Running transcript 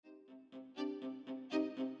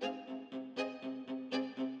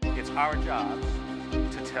It's our jobs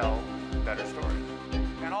to tell better stories.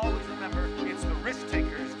 And always remember, it's the risk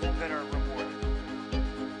takers that are rewarded.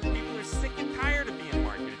 People are sick and tired of being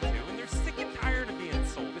marketed to, and they're sick and tired of being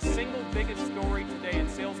sold. The single biggest story today in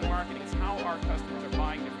sales and marketing is how our customers are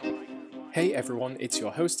buying differently. Hey everyone, it's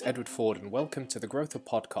your host Edward Ford and welcome to the Growth Hub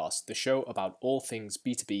Podcast, the show about all things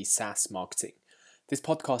B2B SaaS marketing. This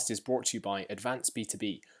podcast is brought to you by Advanced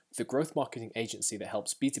B2B, the growth marketing agency that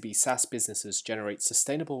helps B2B SaaS businesses generate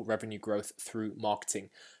sustainable revenue growth through marketing.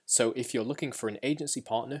 So if you're looking for an agency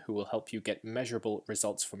partner who will help you get measurable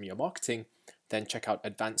results from your marketing, then check out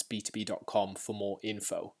advancedb2b.com for more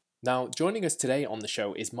info. Now, joining us today on the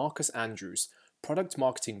show is Marcus Andrews, Product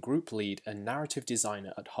Marketing Group Lead and Narrative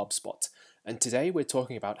Designer at HubSpot. And today we're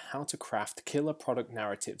talking about how to craft killer product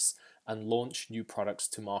narratives and launch new products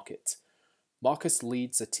to market. Marcus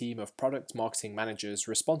leads a team of product marketing managers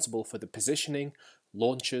responsible for the positioning,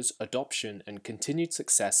 launches, adoption, and continued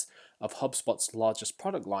success of HubSpot's largest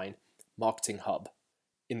product line, Marketing Hub.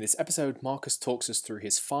 In this episode, Marcus talks us through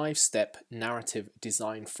his 5-step narrative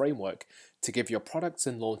design framework to give your products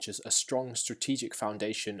and launches a strong strategic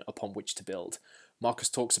foundation upon which to build. Marcus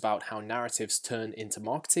talks about how narratives turn into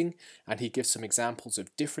marketing, and he gives some examples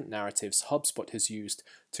of different narratives HubSpot has used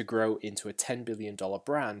to grow into a $10 billion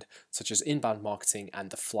brand, such as inbound marketing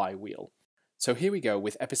and the flywheel. So here we go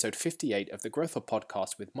with episode 58 of the Growth Hub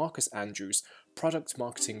Podcast with Marcus Andrews, Product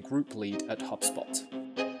Marketing Group Lead at HubSpot.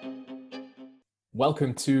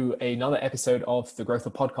 Welcome to another episode of the Growth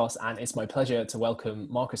Hub Podcast, and it's my pleasure to welcome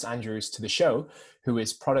Marcus Andrews to the show, who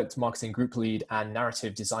is Product Marketing Group Lead and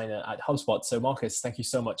Narrative Designer at HubSpot. So Marcus, thank you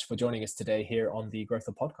so much for joining us today here on the Growth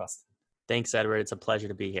Hub Podcast. Thanks, Edward. It's a pleasure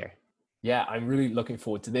to be here. Yeah, I'm really looking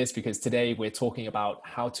forward to this because today we're talking about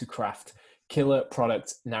how to craft killer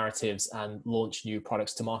product narratives and launch new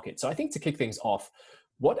products to market. So I think to kick things off,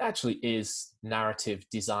 what actually is narrative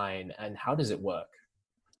design and how does it work?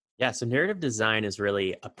 Yeah, so narrative design is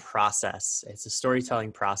really a process. It's a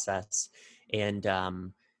storytelling process. And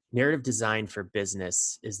narrative design for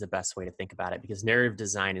business is the best way to think about it, because narrative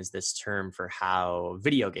design is this term for how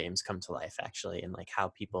video games come to life, actually, and like how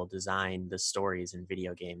people design the stories in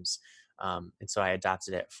video games. And so I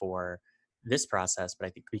adopted it for this process, but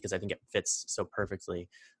I think because I think it fits so perfectly.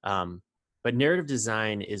 But narrative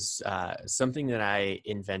design is something that I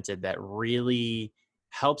invented that really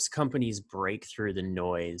helps companies break through the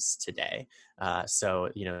noise today. So,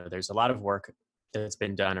 there's a lot of work that's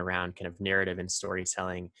been done around kind of narrative and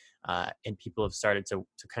storytelling, and people have started to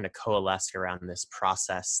kind of coalesce around this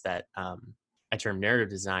process that I term narrative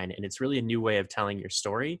design. And it's really a new way of telling your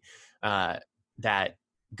story that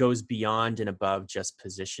goes beyond and above just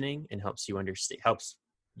positioning and helps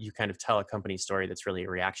you kind of tell a company story that's really a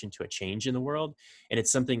reaction to a change in the world. And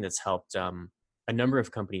it's something that's helped a number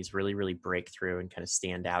of companies really, really break through and kind of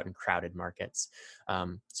stand out in crowded markets.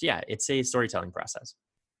 So yeah, it's a storytelling process.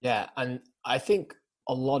 Yeah, and I think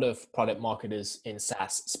a lot of product marketers in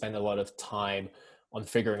SaaS spend a lot of time on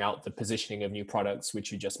figuring out the positioning of new products,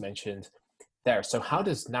 which you just mentioned there. So how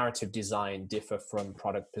does narrative design differ from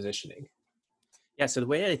product positioning? Yeah, so the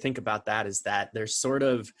way I think about that is that there's sort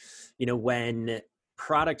of, when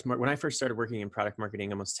I first started working in product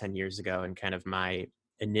marketing almost 10 years ago, and kind of my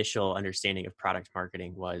initial understanding of product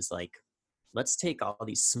marketing was like, let's take all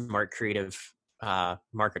these smart, creative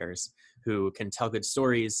marketers who can tell good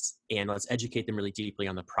stories and let's educate them really deeply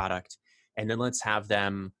on the product. And then let's have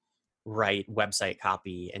them write website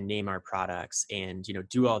copy and name our products and,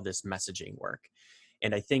 do all this messaging work.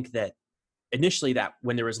 And I think that initially that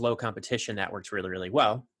when there was low competition, that worked really, really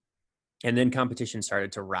well. And then competition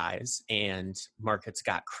started to rise and markets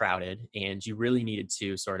got crowded, and you really needed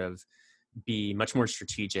to sort of be much more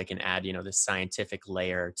strategic and add, this scientific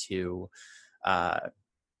layer to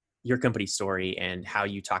your company story and how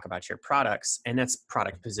you talk about your products. And that's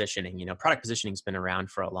product positioning. Product positioning has been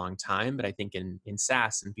around for a long time, but I think in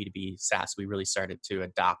SaaS and B2B SaaS, we really started to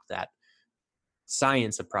adopt that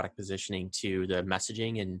science of product positioning to the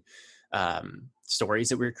messaging and stories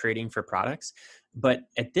that we're creating for products. But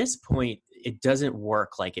at this point, it doesn't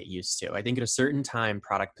work like it used to. I think at a certain time,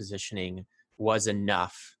 product positioning was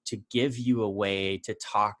enough to give you a way to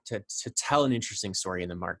tell an interesting story in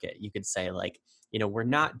the market. You could say like, we're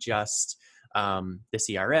not just the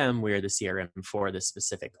CRM, we're the CRM for this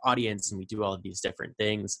specific audience, and we do all of these different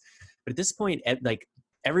things. But at this point,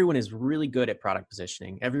 everyone is really good at product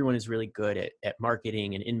positioning. Everyone is really good at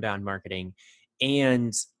marketing and inbound marketing.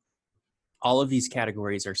 And all of these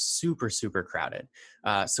categories are super, super crowded.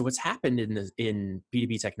 So what's happened in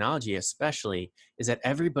B2B technology especially is that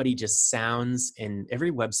everybody just sounds, and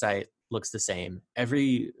every website looks the same.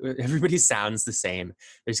 Everybody sounds the same.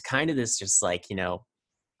 There's kind of this just like,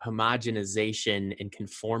 homogenization and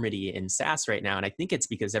conformity in SaaS right now. And I think it's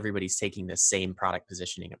because everybody's taking the same product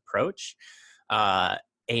positioning approach.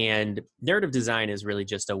 And narrative design is really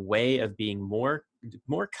just a way of being more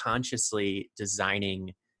consciously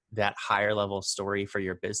designing that higher level story for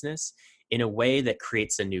your business in a way that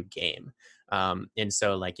creates a new game. And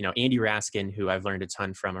so like, Andy Raskin, who I've learned a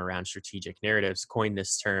ton from around strategic narratives, coined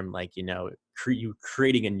this term, like, you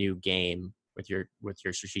creating a new game with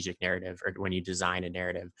your strategic narrative, or when you design a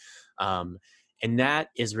narrative. And that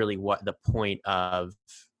is really what the point of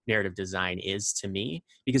narrative design is to me,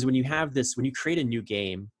 because when you create a new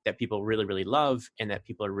game that people really, really love and that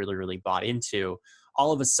people are really, really bought into,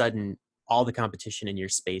 all of a sudden, all the competition in your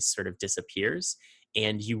space sort of disappears.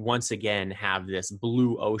 And you once again have this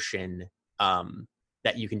blue ocean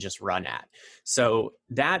that you can just run at. So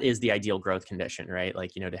that is the ideal growth condition, right?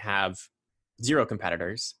 Like, to have zero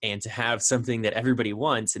competitors and to have something that everybody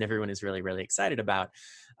wants and everyone is really, really excited about.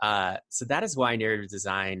 So that is why narrative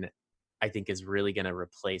design, I think, is really going to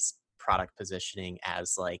replace product positioning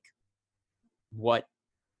as like what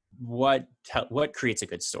creates a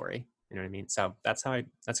good story. You know what I mean? So that's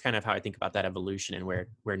kind of how I think about that evolution and where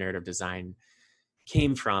narrative design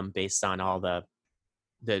came from, based on all the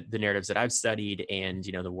narratives that I've studied, and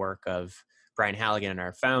the work of Brian Halligan,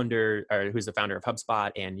 our founder, or who's the founder of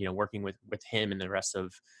HubSpot, and working with him and the rest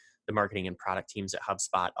of the marketing and product teams at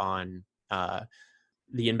HubSpot on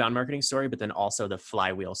the inbound marketing story, but then also the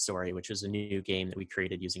flywheel story, which is a new game that we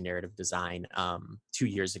created using narrative design 2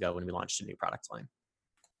 years ago when we launched a new product line.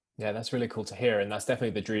 Yeah, that's really cool to hear. And that's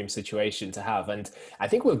definitely the dream situation to have. And I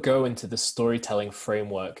think we'll go into the storytelling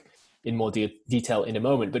framework in more detail in a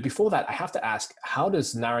moment. But before that, I have to ask, how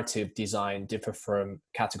does narrative design differ from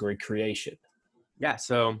category creation? Yeah,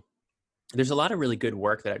 so there's a lot of really good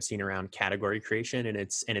work that I've seen around category creation, and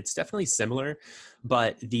it's definitely similar,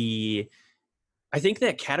 but I think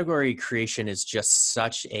that category creation is just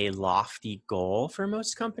such a lofty goal for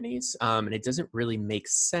most companies, and it doesn't really make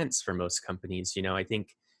sense for most companies. I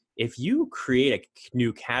think if you create a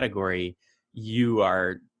new category, you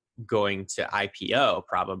are going to IPO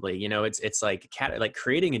probably. It's like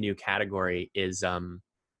creating a new category is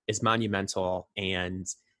monumental and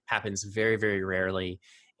happens very, very rarely,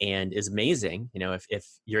 and is amazing. If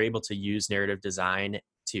you're able to use narrative design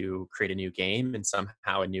to create a new game and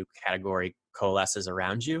somehow a new category coalesces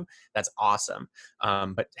around you, that's awesome.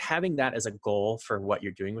 But having that as a goal for what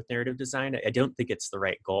you're doing with narrative design, I don't think it's the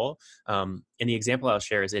right goal. And the example I'll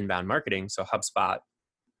share is inbound marketing. So HubSpot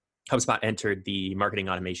entered the marketing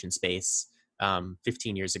automation space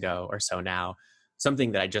 15 years ago or so now.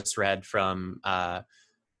 Something that I just read from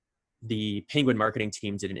the Penguin marketing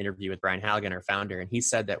team did an interview with Brian Halligan, our founder, and he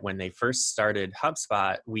said that when they first started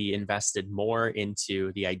HubSpot, we invested more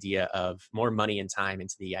into the idea of more money and time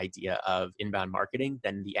into the idea of inbound marketing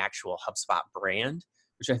than the actual HubSpot brand,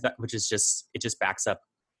 which I thought, it just backs up,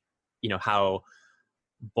 how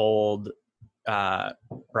bold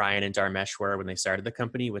Brian and Dharmesh were when they started the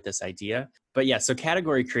company with this idea. But yeah, so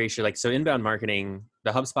category creation, so inbound marketing,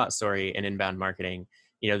 the HubSpot story and inbound marketing,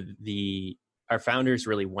 our founders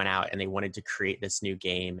really went out and they wanted to create this new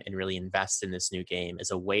game and really invest in this new game as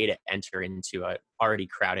a way to enter into an already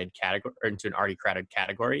crowded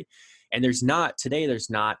category. And there's not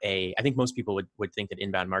I think most people would think that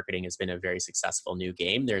inbound marketing has been a very successful new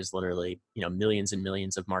game. There's literally, millions and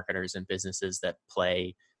millions of marketers and businesses that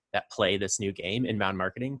play this new game, inbound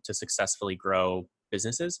marketing, to successfully grow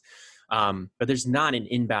businesses. But there's not an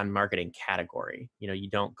inbound marketing category. You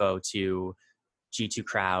don't go to G2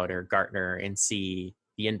 Crowd or Gartner and see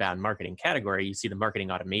the inbound marketing category, you see the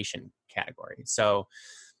marketing automation category. So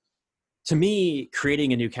to me,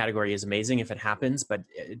 creating a new category is amazing if it happens, but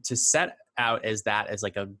to set out as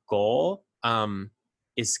like a goal isn't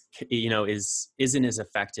as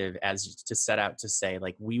effective as to set out to say,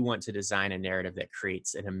 like, we want to design a narrative that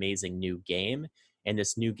creates an amazing new game, and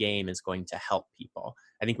this new game is going to help people.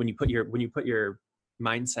 I think when you put your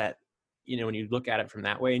mindset, when you look at it from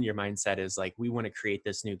that way, and your mindset is like, we want to create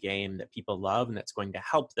this new game that people love and that's going to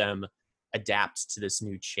help them adapt to this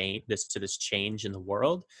new change, this change in the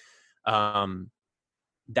world.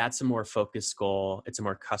 That's a more focused goal. It's a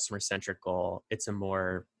more customer-centric goal. It's a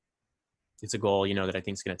goal, that I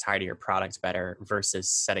think is going to tie to your product better versus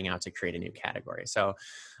setting out to create a new category. So,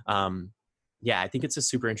 I think it's a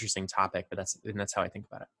super interesting topic, but that's how I think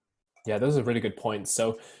about it. Yeah, those are really good points.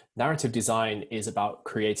 So narrative design is about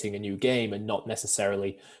creating a new game and not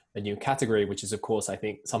necessarily a new category, which is, of course, I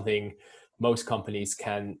think something most companies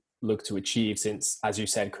can look to achieve, since, as you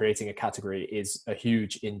said, creating a category is a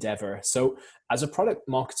huge endeavor. So as a product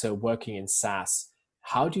marketer working in SaaS,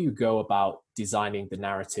 how do you go about designing the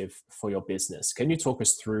narrative for your business? Can you talk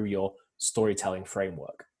us through your storytelling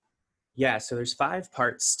framework? Yeah, so there's 5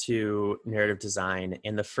 parts to narrative design,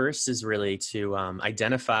 and the first is really to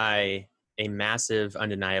identify a massive,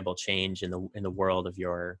 undeniable change in the world of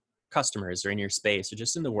your customers, or in your space, or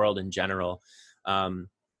just in the world in general. Um,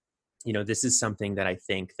 this is something that I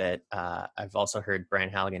think that I've also heard Brian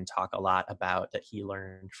Halligan talk a lot about, that he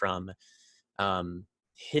learned from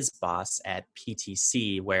his boss at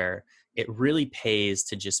PTC, where it really pays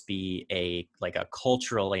to just be a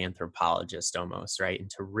cultural anthropologist almost, right? And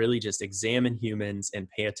to really just examine humans and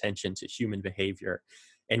pay attention to human behavior.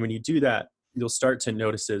 And when you do that, you'll start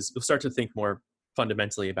to think more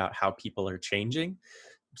fundamentally about how people are changing.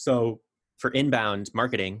 So for inbound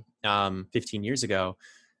marketing, 15 years ago,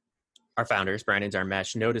 our founders, Brian and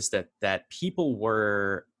Dharmesh, noticed that people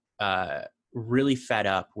were really fed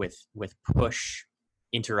up with push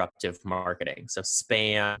interruptive marketing. So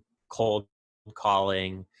spam, cold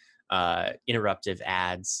calling, interruptive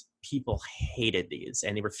ads. People hated these,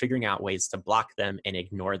 and they were figuring out ways to block them and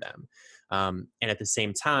ignore them. And at the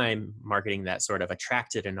same time, marketing that sort of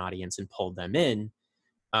attracted an audience and pulled them in,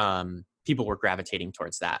 people were gravitating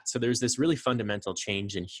towards that. So there's this really fundamental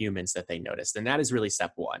change in humans that they noticed. And that is really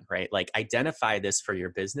step one, right? Like, identify this for your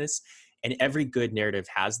business. And every good narrative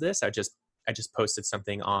has this. I just posted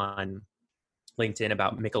something on LinkedIn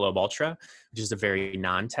about Michelob Ultra, which is a very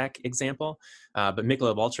non-tech example. But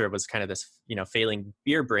Michelob Ultra was kind of this, failing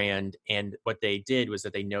beer brand. And what they did was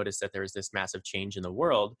that they noticed that there was this massive change in the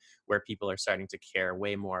world where people are starting to care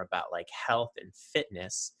way more about like health and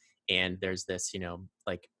fitness. And there's this,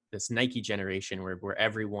 like this Nike generation where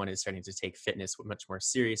everyone is starting to take fitness much more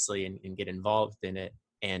seriously and get involved in it.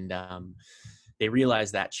 And they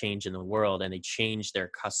realized that change in the world, and they changed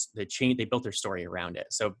they built their story around it.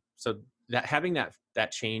 So that having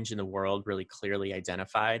that change in the world really clearly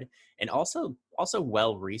identified, and also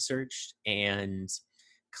well researched and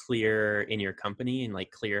clear in your company, and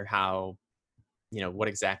like clear how, what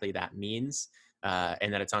exactly that means,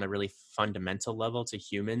 and that it's on a really fundamental level to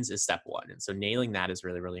humans, is step one. And so nailing that is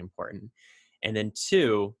really, really important. And then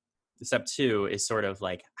step two is sort of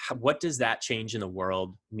like, what does that change in the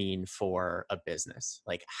world mean for a business?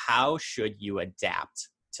 Like, how should you adapt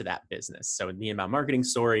to that business? So in the inbound marketing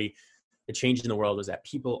story, the change in the world is that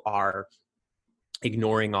people are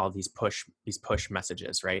ignoring all these push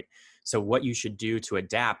messages, right? So what you should do to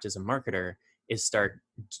adapt as a marketer is start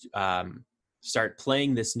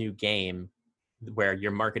playing this new game where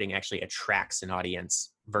your marketing actually attracts an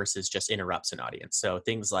audience versus just interrupts an audience. So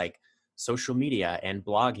things like social media and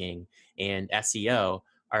blogging and SEO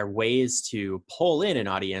are ways to pull in an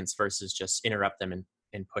audience versus just interrupt them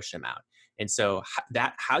and push them out. And so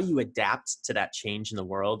how you adapt to that change in the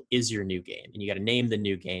world is your new game. And you got to name the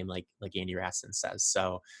new game, like Andy Rassin says.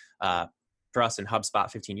 So for us in HubSpot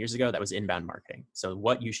 15 years ago, that was inbound marketing. So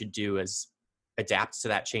what you should do is adapt to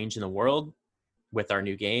that change in the world with our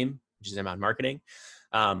new game, which is inbound marketing.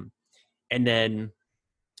 And then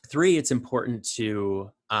 3, it's important to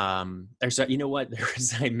you know what,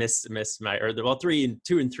 I missed my,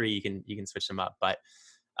 2 and 3, you can switch them up, but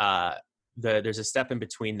there's a step in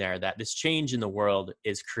between there, that this change in the world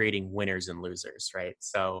is creating winners and losers, right?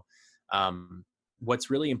 So what's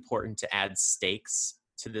really important to add stakes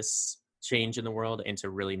to this change in the world, and to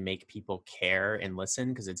really make people care and listen,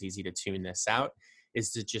 because it's easy to tune this out,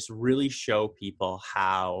 is to just really show people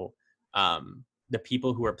how the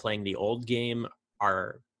people who are playing the old game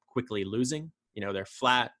are quickly losing. They're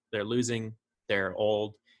flat, they're losing, they're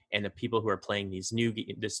old, and the people who are playing this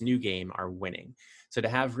new game are winning. So to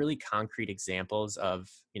have really concrete examples of,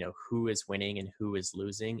 who is winning and who is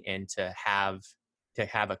losing, and to have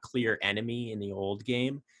a clear enemy in the old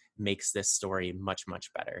game, makes this story much,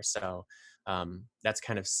 much better. So that's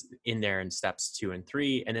kind of in there in steps 2 and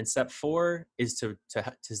 3. And then step 4 is to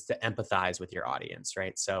empathize with your audience,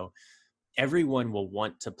 right? So everyone will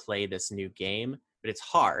want to play this new game, but it's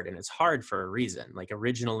hard, and it's hard for a reason. Like,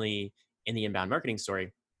 originally in the inbound marketing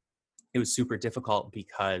story, it was super difficult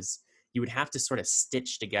because you would have to sort of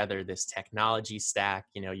stitch together this technology stack.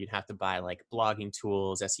 You'd have to buy like blogging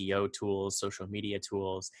tools, SEO tools, social media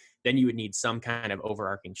tools. Then you would need some kind of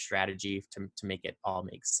overarching strategy to make it all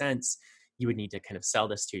make sense. You would need to kind of sell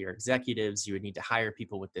this to your executives. You would need to hire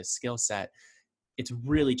people with this skill set. It's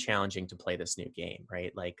really challenging to play this new game,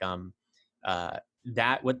 right? Like,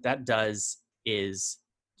 what that does is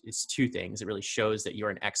 2 things. It really shows that you're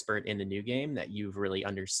an expert in the new game, that you really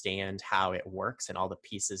understand how it works and all the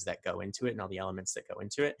pieces that go into it and all the elements that go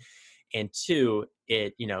into it. And 2,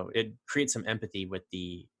 it creates some empathy with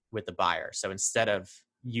the buyer. So instead of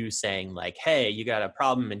you saying like, hey, you got a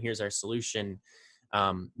problem and here's our solution,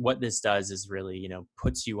 What this does is really,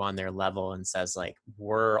 puts you on their level and says like,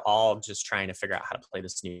 we're all just trying to figure out how to play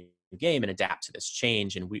this new game and adapt to this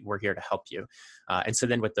change, and we're here to help you. And so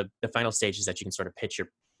then with the final stage is that you can sort of pitch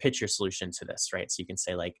your solution to this, right? So you can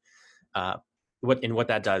say like, what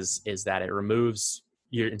that does is that it removes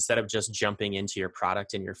your, instead of just jumping into your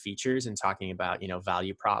product and your features and talking about,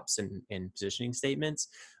 value props and positioning statements,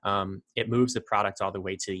 it moves the product all the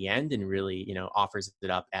way to the end and really, offers it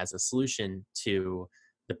up as a solution to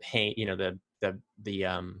the pain,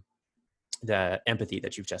 the empathy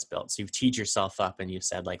that you've just built. So you've teed yourself up and you've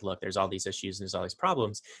said like, look, there's all these issues and there's all these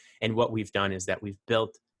problems. And what we've done is that we've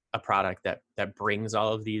built a product that brings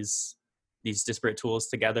all of these disparate tools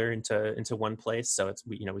together into one place. So it's,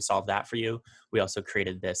 we solve that for you. We also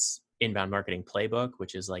created this inbound marketing playbook,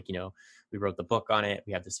 which is like, we wrote the book on it.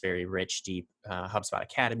 We have this very rich, deep HubSpot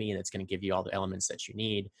Academy, and it's going to give you all the elements that you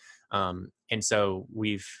need. And so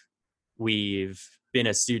we've been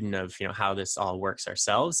a student of, how this all works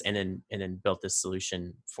ourselves, and then built this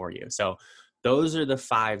solution for you. So those are the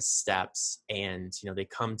 5 steps, and, they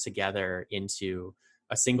come together into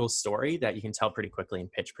a single story that you can tell pretty quickly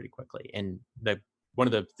and pitch pretty quickly. And one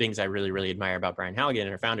of the things I really, really admire about Brian Halligan,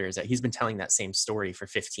 our founder, is that he's been telling that same story for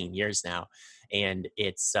 15 years now. And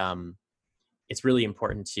it's really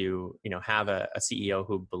important to, have a CEO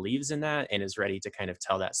who believes in that and is ready to kind of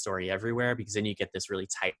tell that story everywhere, because then you get this really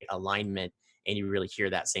tight alignment and you really hear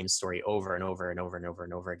that same story over and over and over and over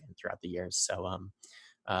and over again throughout the years. So,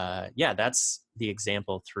 that's the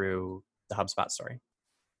example through the HubSpot story.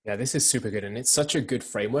 Yeah, this is super good. And it's such a good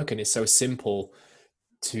framework, and it's so simple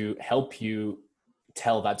to help you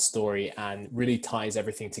tell that story, and really ties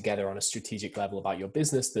everything together on a strategic level about your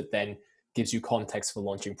business that then gives you context for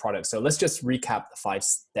launching products. So let's just recap the 5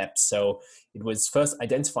 steps. So it was, first,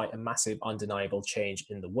 identify a massive undeniable change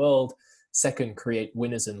in the world. Second, create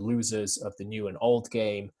winners and losers of the new and old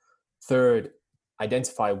game. Third,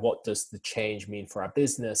 identify what does the change mean for our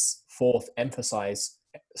business. Fourth, empathize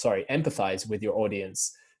with your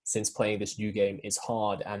audience, since playing this new game is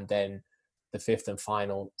hard. And then the 5th and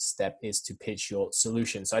final step is to pitch your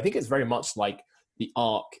solution. So I think it's very much like the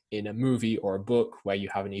arc in a movie or a book, where you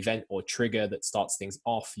have an event or trigger that starts things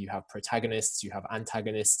off. You have protagonists, you have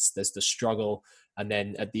antagonists, there's the struggle, and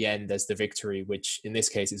then at the end there's the victory, which in this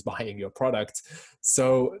case is buying your product.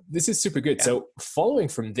 So this is super good. Yeah. So following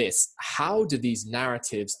from this, how do these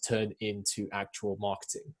narratives turn into actual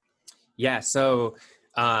marketing? Yeah. So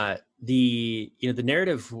the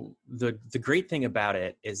narrative, the great thing about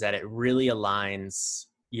it is that it really aligns,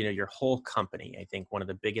 your whole company. I think one of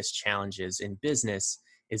the biggest challenges in business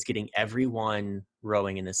is getting everyone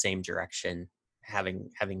rowing in the same direction, having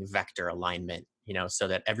vector alignment, so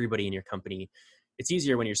that everybody in your company, it's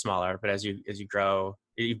easier when you're smaller, but as you grow,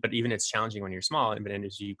 but even it's challenging when you're small, but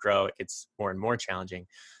as you grow, it gets more and more challenging.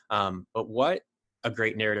 But what a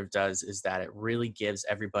great narrative does is that it really gives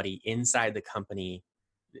everybody inside the company,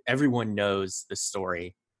 everyone knows the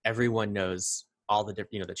story. Everyone knows all the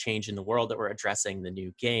different, the change in the world that we're addressing, the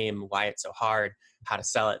new game, why it's so hard, how to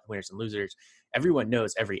sell it, winners and losers. Everyone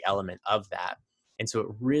knows every element of that. And so it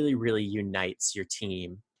really, really unites your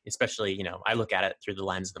team, especially, I look at it through the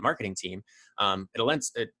lens of the marketing team.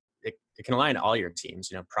 It can align all your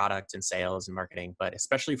teams, product and sales and marketing, but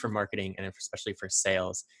especially for marketing and especially for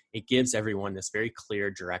sales, it gives everyone this very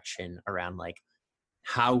clear direction around like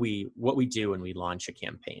what we do when we launch a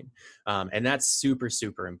campaign. And that's super,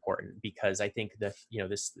 super important, because I think that,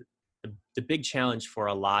 the big challenge for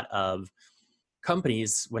a lot of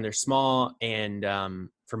companies when they're small and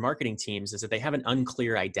for marketing teams is that they have an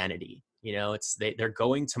unclear identity. They're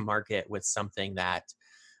going to market with something that,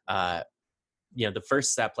 the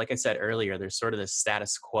first step, like I said earlier, there's sort of the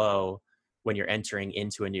status quo when you're entering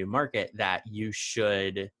into a new market that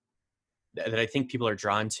I think people are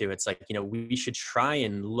drawn to. It's like, we should try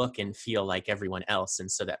and look and feel like everyone else, and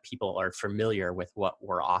so that people are familiar with what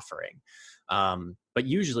we're offering. But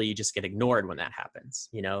usually you just get ignored when that happens,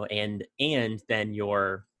 and then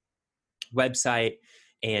your website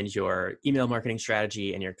and your email marketing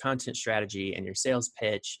strategy and your content strategy and your sales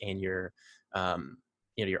pitch and your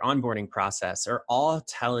onboarding process are all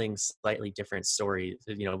telling slightly different stories,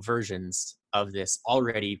 versions of this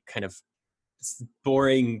already kind of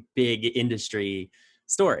boring big industry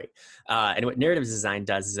story. And what narrative design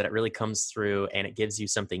does is that it really comes through and it gives you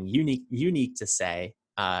something unique to say.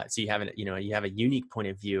 So you have a unique point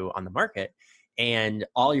of view on the market, and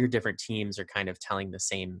all your different teams are kind of telling the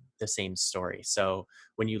same story. So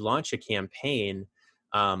when you launch a campaign,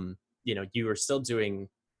 you are still doing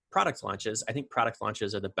product launches. I think product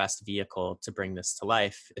launches are the best vehicle to bring this to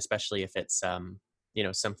life, especially if it's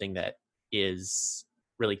something that is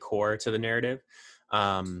really core to the narrative.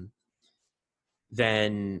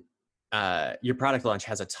 then your product launch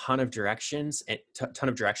has a ton of directions and ton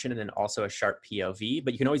of direction, and then also a sharp POV,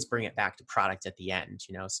 but you can always bring it back to product at the end,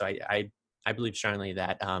 you know? So I believe strongly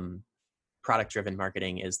that product driven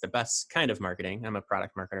marketing is the best kind of marketing. I'm a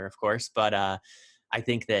product marketer, of course, but I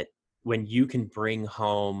think that when you can bring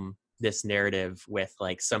home this narrative with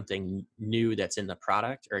like something new that's in the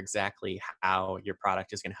product, or exactly how your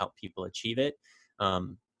product is going to help people achieve it,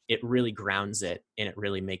 it really grounds it, and it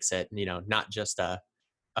really makes it, you know, not just a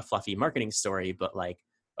fluffy marketing story, but like,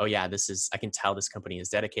 oh yeah, I can tell this company is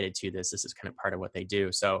dedicated to this. This is kind of part of what they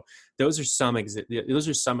do. So those are some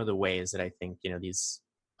of the ways that I think, you know,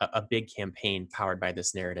 a big campaign powered by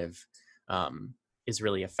this narrative is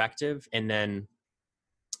really effective. And then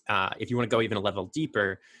if you want to go even a level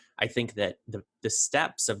deeper, I think that the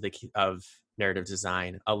steps of narrative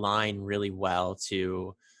design align really well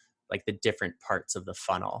to like the different parts of the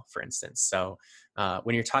funnel, for instance. So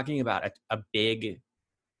when you're talking about a big,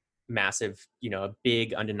 massive, you know, a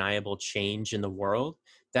big undeniable change in the world,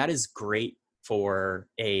 that is great for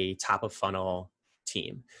a top of funnel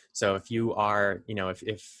team. So if you are, you know,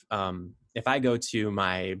 if I go to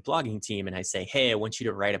my blogging team and I say, hey, I want you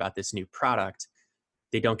to write about this new product,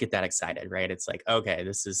 they don't get that excited, right? It's like, okay,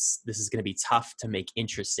 this is going to be tough to make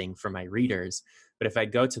interesting for my readers. But if I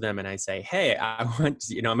go to them and I say, hey, I'm going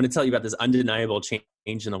to tell you about this undeniable change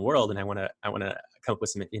in the world, and I want to come up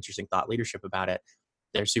with some interesting thought leadership about it,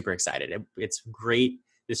 they're super excited. It's great.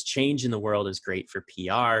 This change in the world is great for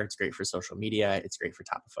PR. It's great for social media. It's great for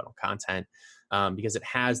top of funnel content because it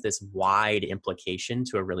has this wide implication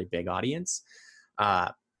to a really big audience.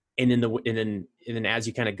 And then as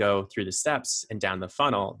you kind of go through the steps and down the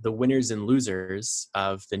funnel, the winners and losers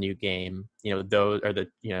of the new game, you know, those are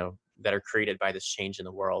that are created by this change in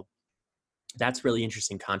the world. That's really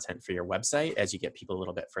interesting content for your website as you get people a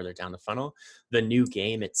little bit further down the funnel. The new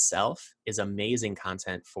game itself is amazing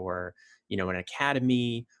content for, you know, an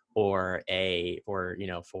academy or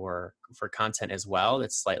for content as well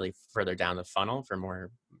that's slightly further down the funnel for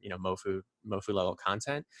more, you know, MOFU level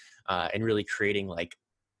content, and really creating like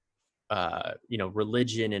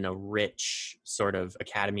religion in a rich sort of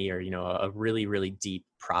academy, or, you know, a really, really deep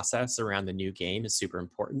process around the new game is super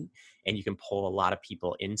important. And you can pull a lot of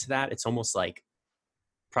people into that. It's almost like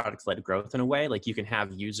product-led growth in a way. Like you can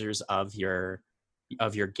have users of your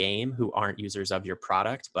game who aren't users of your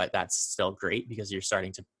product, but that's still great because you're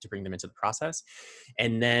starting to bring them into the process.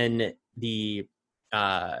 And then the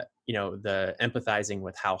empathizing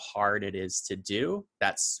with how hard it is to do,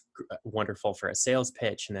 that's wonderful for a sales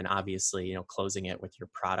pitch. And then obviously, you know, closing it with your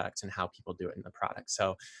product and how people do it in the product.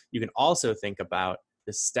 So you can also think about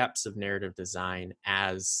the steps of narrative design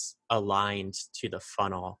as aligned to the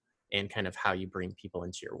funnel and kind of how you bring people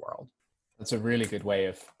into your world. That's a really good way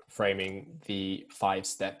of framing the 5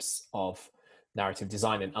 steps of narrative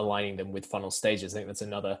design and aligning them with funnel stages. I think that's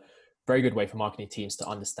another very good way for marketing teams to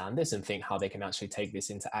understand this and think how they can actually take this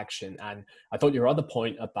into action. And I thought your other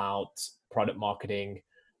point about product marketing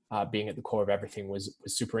being at the core of everything was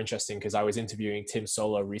super interesting, because I was interviewing Tim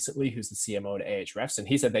Solo recently, who's the CMO at Ahrefs, and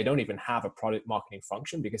he said they don't even have a product marketing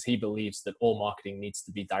function because he believes that all marketing needs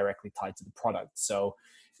to be directly tied to the product. So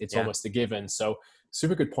it's almost a given. So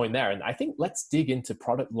super good point there. And I think let's dig into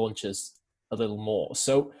product launches a little more.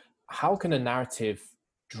 So how can a narrative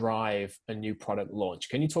drive a new product launch?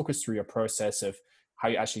 Can you talk us through your process of how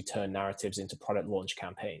you actually turn narratives into product launch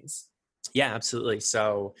campaigns? Yeah, absolutely.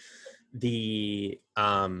 So the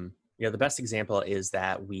best example is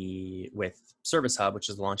that with Service Hub, which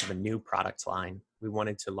is the launch of a new product line, we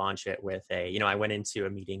wanted to launch it with I went into a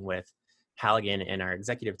meeting with Halligan and our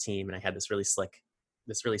executive team, and I had this really slick,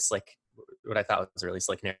 what I thought was a really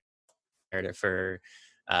slick narrative for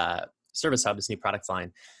Service Hub, this new product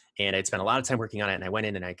line. And I'd spent a lot of time working on it, and I went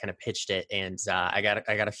in and I kind of pitched it, and I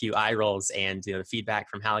got a few eye rolls. And the feedback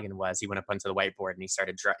from Halligan was he went up onto the whiteboard and he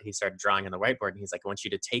started drawing on the whiteboard, and he's like, I want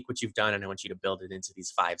you to take what you've done and I want you to build it into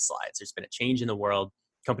these 5 slides. There's been a change in the world.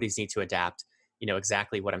 Companies need to adapt.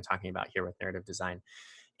 Exactly what I'm talking about here with narrative design.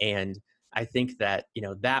 And I think that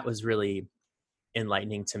that was really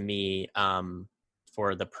enlightening to me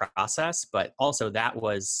for the process, but also that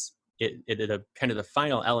was it. Kind of the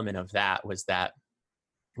final element of that was that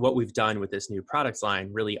what we've done with this new product line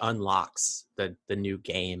really unlocks the new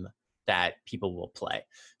game that people will play.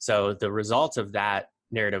 So the result of that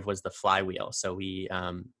narrative was the flywheel. So we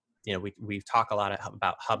talk a lot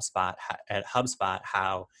about HubSpot at HubSpot,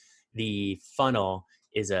 how the funnel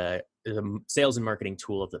is a sales and marketing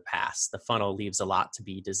tool of the past. The funnel leaves a lot to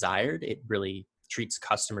be desired. It really treats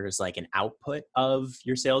customers like an output of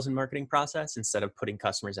your sales and marketing process instead of putting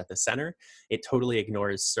customers at the center. It totally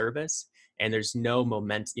ignores service. and there's no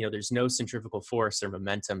there's no centrifugal force or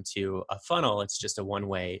momentum to a funnel. It's just a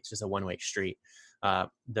one-way street.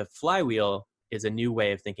 The flywheel is a new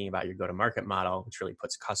way of thinking about your go-to-market model, which really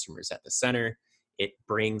puts customers at the center. It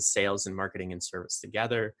brings sales and marketing and service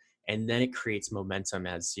together, and then it creates momentum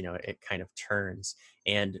as it kind of turns.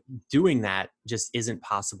 And doing that just isn't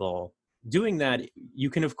possible. Doing that, you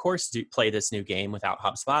can of course play this new game without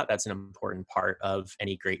HubSpot. That's an important part of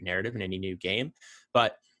any great narrative in any new game.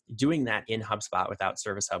 But doing that in HubSpot without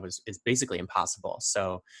Service Hub is basically impossible.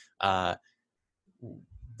 So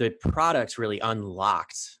the product really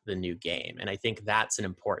unlocked the new game. And I think that's an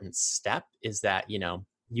important step, is that,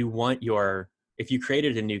 you want if you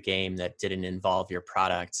created a new game that didn't involve your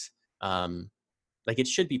product, like it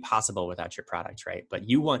should be possible without your product, right? But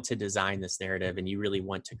you want to design this narrative, and you really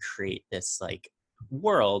want to create this like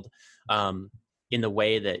world in the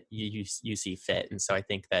way that you see fit. And so I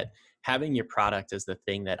think that having your product as the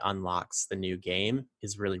thing that unlocks the new game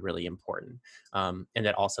is really, really important. And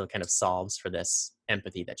that also kind of solves for this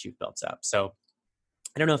empathy that you've built up. So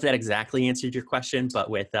I don't know if that exactly answered your question, but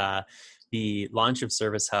with the launch of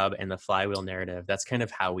Service Hub and the flywheel narrative, that's kind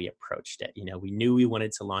of how we approached it. We knew we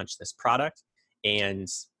wanted to launch this product, and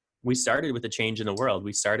we started with a change in the world.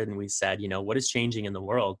 We started and we said, what is changing in the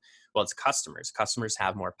world? Well, it's customers. Customers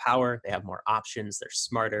have more power. They have more options. They're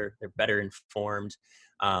smarter. They're better informed.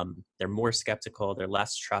 They're more skeptical. They're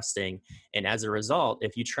less trusting. And as a result,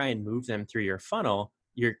 if you try and move them through your funnel,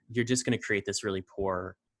 you're just going to create this really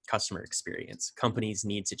poor customer experience. Companies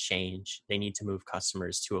need to change. They need to move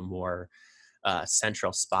customers to a more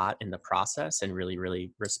central spot in the process and really,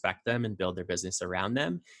 really respect them and build their business around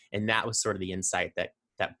them. And that was sort of the insight that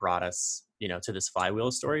brought us, to this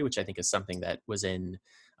flywheel story, which I think is something that was in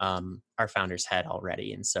our founder's head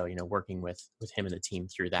already. And so, working with him and the team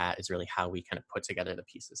through that is really how we kind of put together the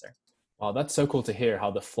pieces there. Wow, that's so cool to hear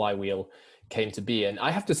how the flywheel came to be. And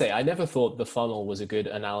I have to say, I never thought the funnel was a good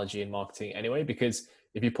analogy in marketing anyway, because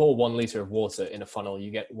if you pour 1 liter of water in a funnel,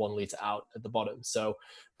 you get 1 liter out at the bottom. So,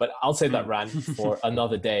 but I'll save that rant for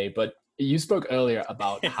another day. But you spoke earlier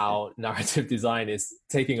about how narrative design is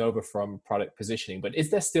taking over from product positioning, but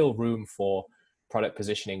is there still room for product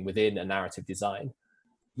positioning within a narrative design?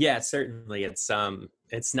 Yeah, certainly. It's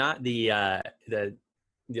not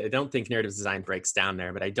I don't think narrative design breaks down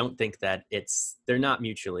there, but I don't think that they're not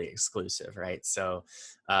mutually exclusive, right? So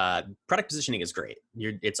product positioning is great.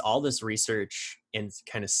 It's all this research and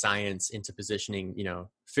kind of science into positioning,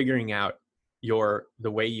 figuring out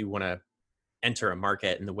the way you want to enter a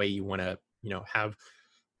market and the way you want to,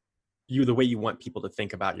 the way you want people to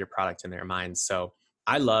think about your product in their minds. So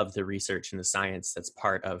I love the research and the science that's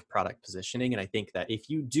part of product positioning. And I think that if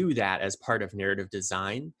you do that as part of narrative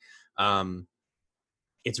design,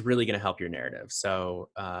 it's really going to help your narrative. So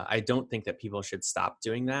I don't think that people should stop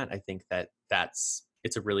doing that. I think that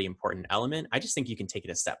it's a really important element. I just think you can take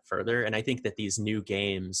it a step further. And I think that these new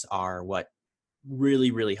games are what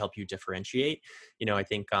really, really help you differentiate. I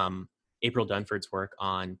think April Dunford's work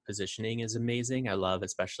on positioning is amazing. I love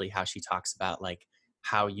especially how she talks about like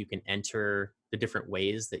how you can enter the different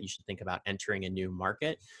ways that you should think about entering a new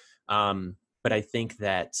market. But I think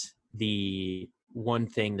that the one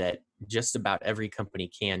thing that just about every company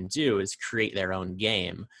can do is create their own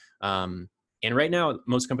game. And right now,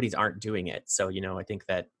 most companies aren't doing it. So, I think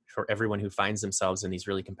that for everyone who finds themselves in these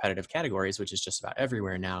really competitive categories, which is just about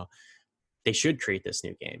everywhere now, they should create this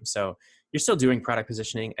new game. So you're still doing product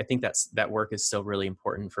positioning. I think that work is still really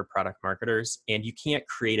important for product marketers. And you can't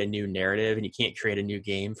create a new narrative and you can't create a new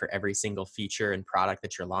game for every single feature and product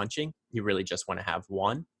that you're launching. You really just want to have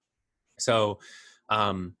one. So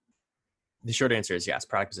the short answer is yes,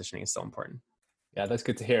 product positioning is still important. Yeah, that's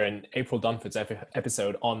good to hear. And April Dunford's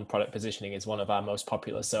episode on product positioning is one of our most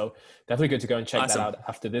popular. So definitely good to go and check that out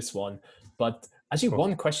after this one. But actually,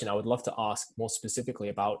 one question I would love to ask more specifically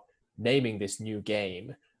about naming this new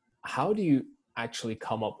game. How do you actually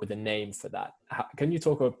come up with a name for that? Can you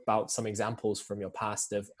talk about some examples from your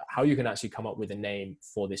past of how you can actually come up with a name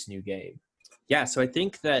for this new game? Yeah, so I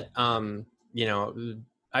think that,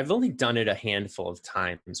 I've only done it a handful of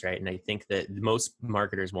times, right? And I think that most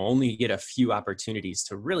marketers will only get a few opportunities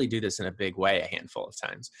to really do this in a big way a handful of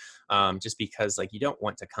times, just because you don't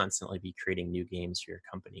want to constantly be creating new games for your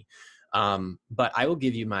company. But I will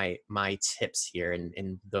give you my tips here.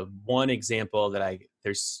 And the one example that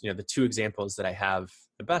the two examples that I have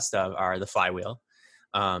the best of are the flywheel,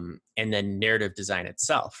 and then narrative design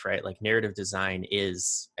itself, right? Like narrative design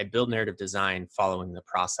I build narrative design following the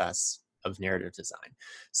process of narrative design.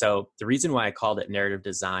 So the reason why I called it narrative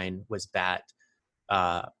design was that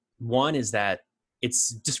one is that it's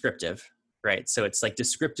descriptive. right? So it's like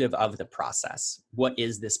descriptive of the process. What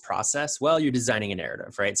is this process? Well, you're designing a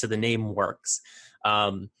narrative, right? So the name works.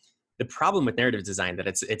 The problem with narrative design that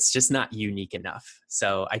it's just not unique enough.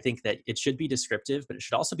 So I think that it should be descriptive, but it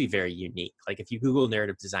should also be very unique. Like if you Google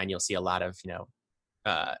narrative design, you'll see a lot of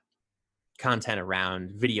uh, content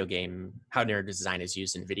around video game, how narrative design is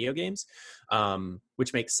used in video games,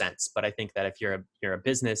 which makes sense. But I think that if you're a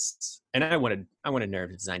business, and I wanted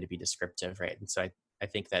narrative design to be descriptive, right? And so I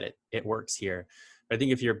think that it works here. But I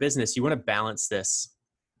think if you're a business, you want to balance this.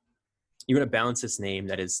 You want to balance this name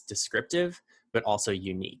that is descriptive but also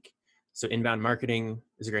unique. So inbound marketing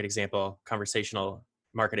is a great example. Conversational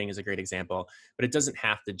marketing is a great example, but it doesn't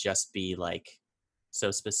have to just be like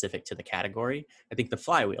so specific to the category. I think the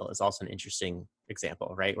flywheel is also an interesting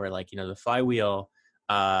example, right? Where like, the flywheel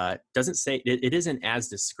doesn't say, it isn't as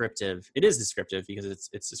descriptive. It is descriptive because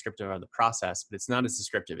it's descriptive of the process, but it's not as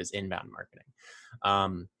descriptive as inbound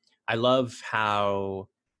marketing. I love how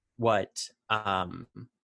what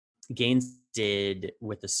Gaines did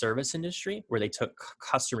with the service industry, where they took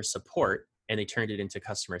customer support and they turned it into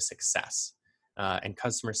customer success. And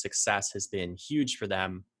customer success has been huge for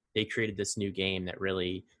them. They created this new game that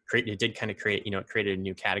really created a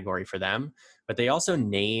new category for them, but they also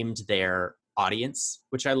named their audience,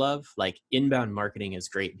 which I love. Like inbound marketing is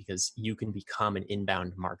great because you can become an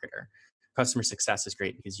inbound marketer. Customer success is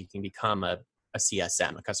great because you can become a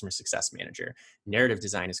CSM, a customer success manager. Narrative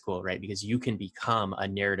design is cool, right? Because you can become a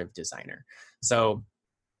narrative designer. So,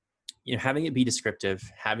 having it be descriptive,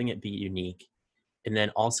 having it be unique, and then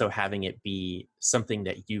also having it be something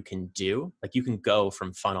that you can do, like you can go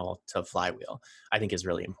from funnel to flywheel, I think is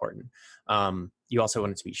really important. You also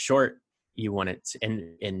want it to be short. You want it to,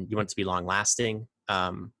 and you want it to be long lasting.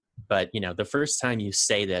 But the first time you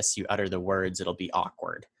say this, you utter the words, it'll be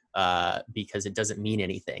awkward. Because it doesn't mean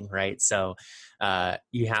anything, right? So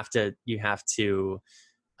you have to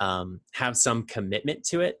have some commitment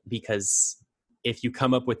to it, because if you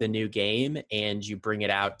come up with a new game and you roll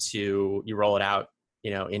it out,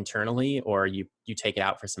 internally, or you take it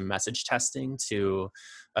out for some message testing to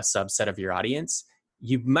a subset of your audience,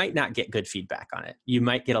 you might not get good feedback on it. You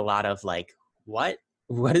might get a lot of like, what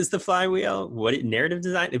is the flywheel? What narrative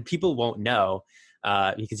design? And people won't know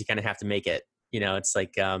because you kind of have to make it. It's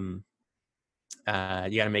like you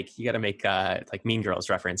gotta make like Mean Girls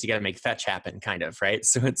reference. You gotta make fetch happen, kind of, right?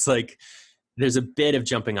 So it's like there's a bit of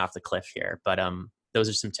jumping off the cliff here, but those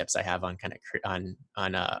are some tips I have on kind of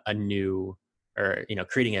on a new, or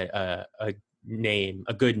creating a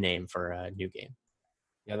good name for a new game.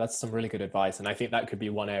 Yeah, that's some really good advice. And I think that could be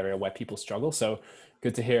one area where people struggle. So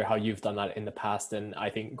good to hear how you've done that in the past. And I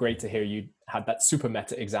think great to hear you had that super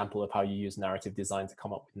meta example of how you use narrative design to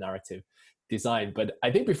come up with narrative design. But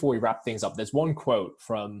I think before we wrap things up, there's one quote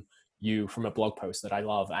from you from a blog post that I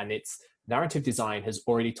love. And it's, narrative design has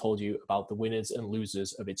already told you about the winners and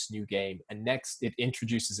losers of its new game. And next, it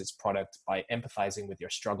introduces its product by empathizing with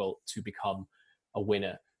your struggle to become a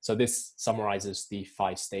winner. So this summarizes the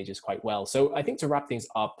 5 stages quite well. So I think to wrap things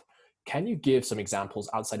up, can you give some examples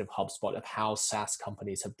outside of HubSpot of how SaaS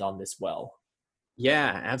companies have done this well?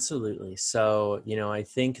 Yeah, absolutely. So, I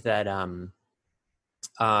think that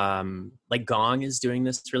like Gong is doing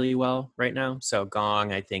this really well right now. So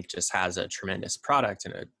Gong, I think, just has a tremendous product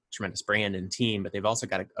and a tremendous brand and team, but they've also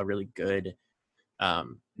got a really good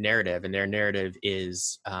narrative, and their narrative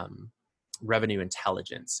is revenue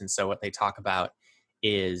intelligence. And so what they talk about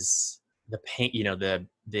is the pain,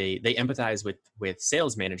 they empathize with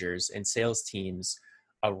sales managers and sales teams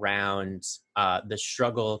around the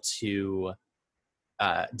struggle to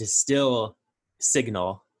distill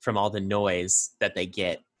signal from all the noise that they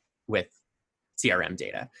get with CRM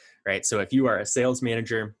data, right? So if you are a sales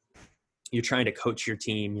manager, you're trying to coach your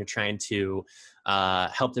team, you're trying to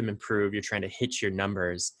help them improve, you're trying to hit your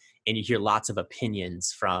numbers, and you hear lots of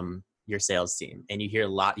opinions from your sales team, and you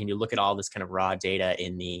look at all this kind of raw data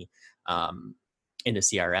in the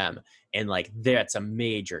CRM, and like that's a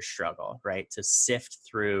major struggle, right? To sift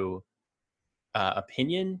through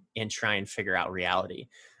opinion and try and figure out reality.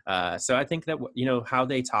 So I think that, how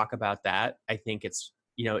they talk about that, I think it's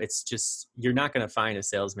just, you're not going to find a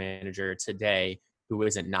sales manager today who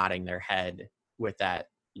isn't nodding their head with that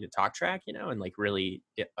talk track, and like really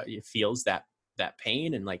it feels that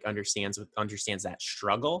pain and like understands that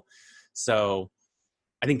struggle. So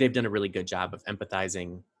I think they've done a really good job of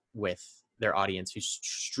empathizing with their audience who's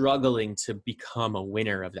struggling to become a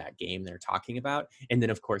winner of that game they're talking about. And then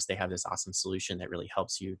of course they have this awesome solution that really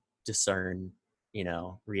helps you discern,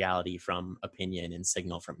 reality from opinion and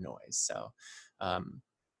signal from noise. So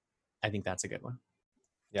I think that's a good one.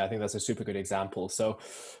 Yeah, I think that's a super good example. So,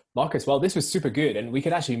 Marcus, well, this was super good. And we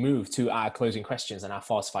could actually move to our closing questions and our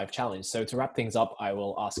Fast Five challenge. So, to wrap things up, I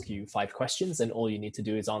will ask you 5 questions, and all you need to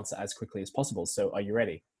do is answer as quickly as possible. So, are you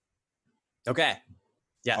ready? Okay.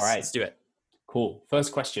 Yes, All right. let's do it. Cool.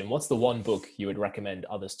 First question. What's the one book you would recommend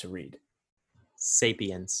others to read?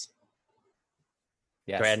 Sapiens.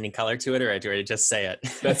 Yes. Do I add any color to it, or do I just say it?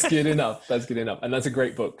 That's good enough. That's good enough. And that's a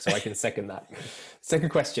great book, so I can second that. Second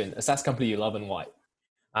question. A SaaS company you love and why?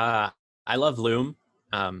 I love Loom.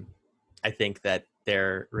 I think that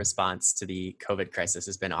their response to the COVID crisis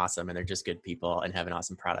has been awesome, and they're just good people and have an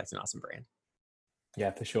awesome product and awesome brand.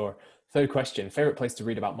 Yeah, for sure. Third question. Favorite place to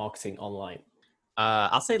read about marketing online?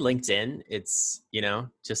 I'll say LinkedIn. It's,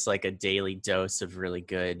 just like a daily dose of really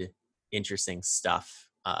good, interesting stuff.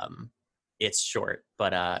 It's short,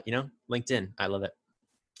 but LinkedIn, I love it.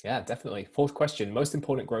 Yeah, definitely. Fourth question. Most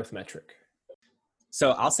important growth metric?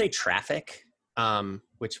 So I'll say traffic,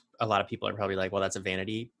 which a lot of people are probably like, well, that's a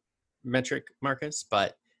vanity metric, Marcus.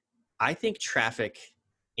 But I think traffic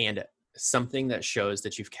and something that shows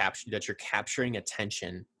that you're capturing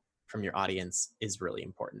attention from your audience is really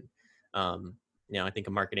important. I think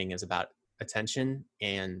marketing is about attention,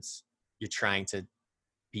 and you're trying to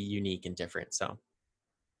be unique and different. So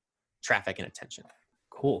traffic and attention.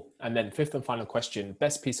 Cool. And then fifth and final question,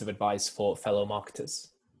 best piece of advice for fellow marketers?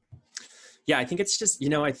 Yeah, I think it's just,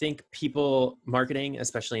 I think marketing,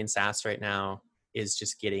 especially in SaaS right now, is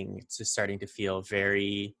just starting to feel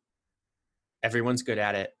everyone's good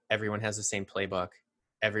at it. Everyone has the same playbook.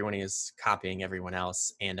 Everyone is copying everyone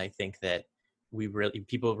else. And I think that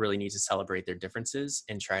people really need to celebrate their differences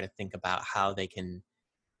and try to think about how they can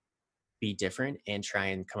be different and try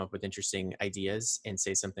and come up with interesting ideas and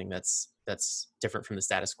say something that's different from the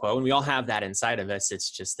status quo. And we all have that inside of us.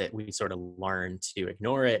 It's just that we sort of learn to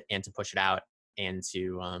ignore it and to push it out and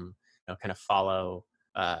to kind of follow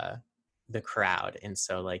the crowd. And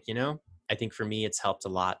so I think for me, it's helped a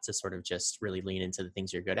lot to sort of just really lean into the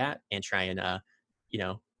things you're good at and try and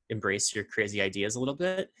embrace your crazy ideas a little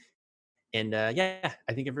bit. And I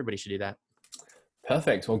think everybody should do that.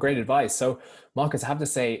 Perfect. Well, great advice. So, Marcus, I have to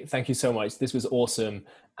say thank you so much. This was awesome.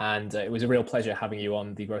 And it was a real pleasure having you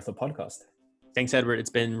on the Growth Hub podcast. Thanks, Edward.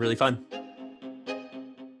 It's been really fun.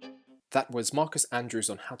 That was Marcus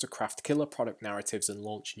Andrews on how to craft killer product narratives and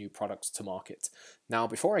launch new products to market. Now,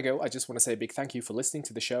 before I go, I just want to say a big thank you for listening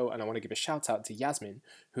to the show, and I want to give a shout out to Yasmin,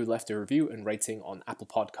 who left a review and rating on Apple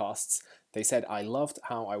Podcasts. They said, I loved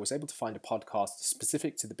how I was able to find a podcast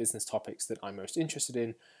specific to the business topics that I'm most interested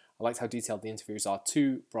in. I liked how detailed the interviews are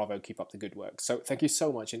too. Bravo, keep up the good work. So thank you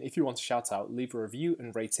so much. And if you want to shout out, leave a review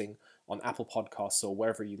and rating on Apple Podcasts or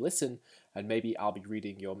wherever you listen, and maybe I'll be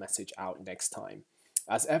reading your message out next time.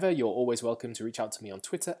 As ever, you're always welcome to reach out to me on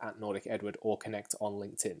Twitter @NordicEdward or connect on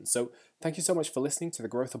LinkedIn. So thank you so much for listening to the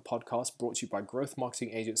Growth Hub podcast brought to you by growth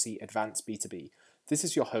marketing agency Advanced B2B. This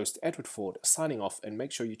is your host, Edward Ford, signing off, and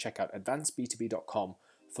make sure you check out advancedb2b.com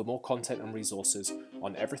for more content and resources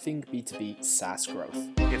on everything B2B SaaS growth.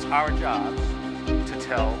 It's our job to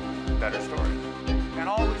tell better stories. And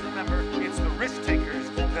always remember, it's the risk takers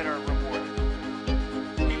that are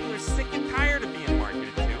rewarded. People are sick and tired of being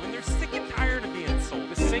marketed to, and they're sick and tired of being sold.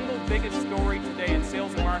 The single biggest story today in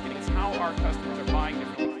sales and marketing is how our customers are